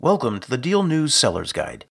Welcome to the Deal News Seller's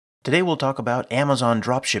Guide. Today we'll talk about Amazon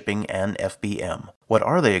dropshipping and FBM. What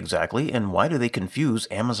are they exactly, and why do they confuse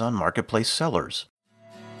Amazon Marketplace sellers?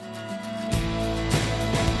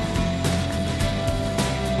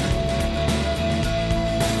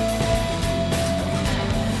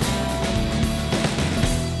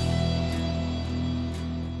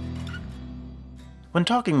 When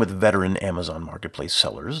talking with veteran Amazon Marketplace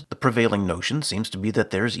sellers, the prevailing notion seems to be that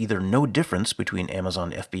there's either no difference between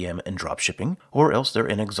Amazon FBM and dropshipping, or else they're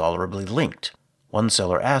inexorably linked. One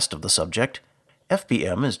seller asked of the subject,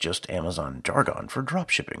 "FBM is just Amazon jargon for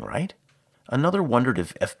dropshipping, right?" Another wondered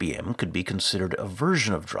if FBM could be considered a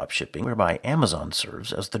version of dropshipping whereby Amazon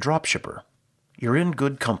serves as the dropshipper. You're in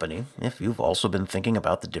good company if you've also been thinking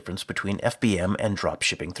about the difference between FBM and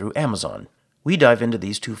dropshipping through Amazon. We dive into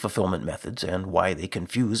these two fulfillment methods and why they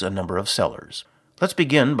confuse a number of sellers. Let's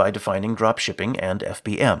begin by defining dropshipping and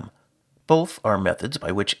FBM. Both are methods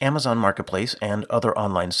by which Amazon Marketplace and other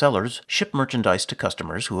online sellers ship merchandise to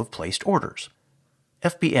customers who have placed orders.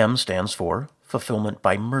 FBM stands for Fulfillment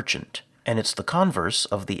by Merchant, and it's the converse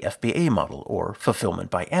of the FBA model, or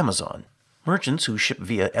Fulfillment by Amazon. Merchants who ship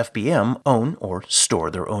via FBM own or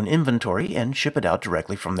store their own inventory and ship it out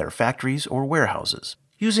directly from their factories or warehouses.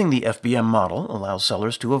 Using the FBM model allows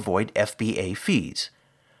sellers to avoid FBA fees.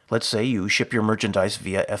 Let's say you ship your merchandise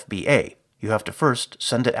via FBA. You have to first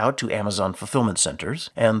send it out to Amazon fulfillment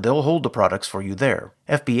centers, and they'll hold the products for you there.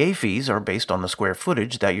 FBA fees are based on the square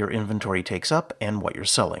footage that your inventory takes up and what you're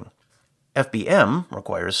selling. FBM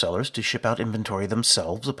requires sellers to ship out inventory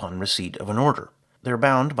themselves upon receipt of an order. They're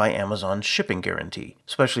bound by Amazon's shipping guarantee,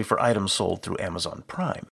 especially for items sold through Amazon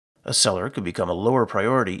Prime. A seller could become a lower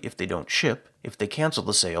priority if they don't ship, if they cancel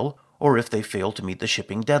the sale, or if they fail to meet the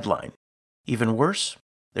shipping deadline. Even worse,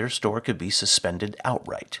 their store could be suspended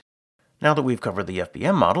outright. Now that we've covered the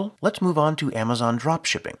FBM model, let's move on to Amazon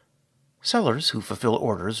dropshipping. Sellers who fulfill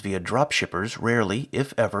orders via dropshippers rarely,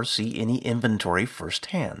 if ever, see any inventory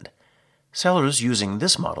firsthand. Sellers using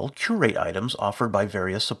this model curate items offered by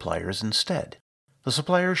various suppliers instead. The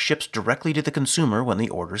supplier ships directly to the consumer when the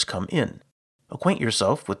orders come in. Acquaint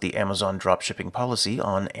yourself with the Amazon dropshipping policy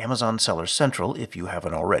on Amazon Seller Central if you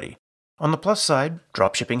haven't already. On the plus side,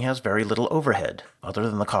 dropshipping has very little overhead, other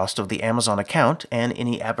than the cost of the Amazon account and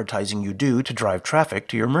any advertising you do to drive traffic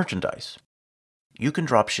to your merchandise. You can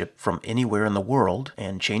dropship from anywhere in the world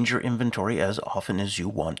and change your inventory as often as you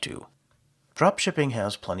want to. Dropshipping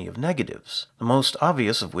has plenty of negatives, the most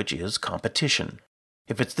obvious of which is competition.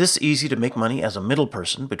 If it's this easy to make money as a middle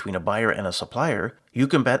person between a buyer and a supplier, you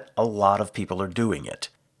can bet a lot of people are doing it.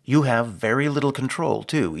 You have very little control,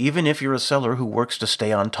 too, even if you're a seller who works to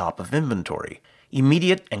stay on top of inventory.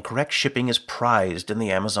 Immediate and correct shipping is prized in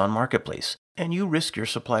the Amazon Marketplace, and you risk your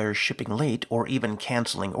suppliers shipping late or even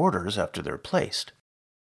canceling orders after they're placed.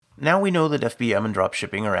 Now we know that FBM and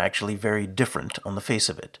dropshipping are actually very different on the face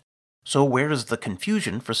of it. So where does the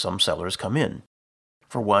confusion for some sellers come in?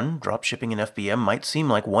 For one, dropshipping and FBM might seem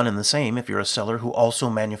like one and the same if you're a seller who also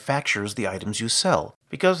manufactures the items you sell,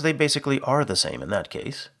 because they basically are the same in that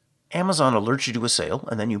case. Amazon alerts you to a sale,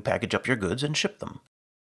 and then you package up your goods and ship them.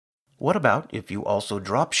 What about if you also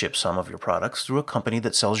dropship some of your products through a company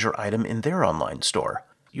that sells your item in their online store?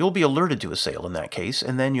 You'll be alerted to a sale in that case,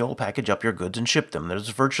 and then you'll package up your goods and ship them. There's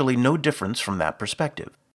virtually no difference from that perspective.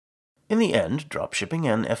 In the end, dropshipping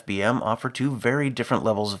and FBM offer two very different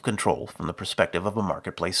levels of control from the perspective of a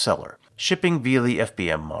marketplace seller. Shipping via the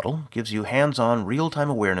FBM model gives you hands-on, real-time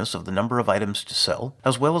awareness of the number of items to sell,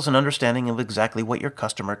 as well as an understanding of exactly what your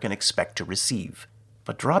customer can expect to receive.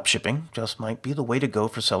 But dropshipping just might be the way to go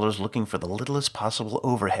for sellers looking for the littlest possible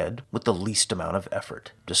overhead with the least amount of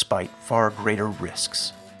effort, despite far greater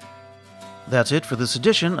risks. That's it for this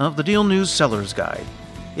edition of the Deal News Seller's Guide.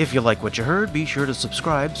 If you like what you heard, be sure to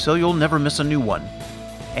subscribe so you'll never miss a new one.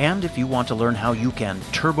 And if you want to learn how you can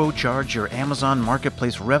turbocharge your Amazon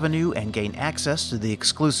Marketplace revenue and gain access to the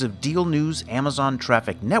exclusive Deal News Amazon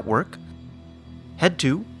Traffic Network, head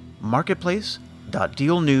to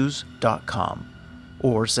marketplace.dealnews.com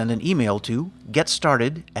or send an email to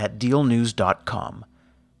getstarted@dealnews.com.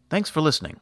 Thanks for listening.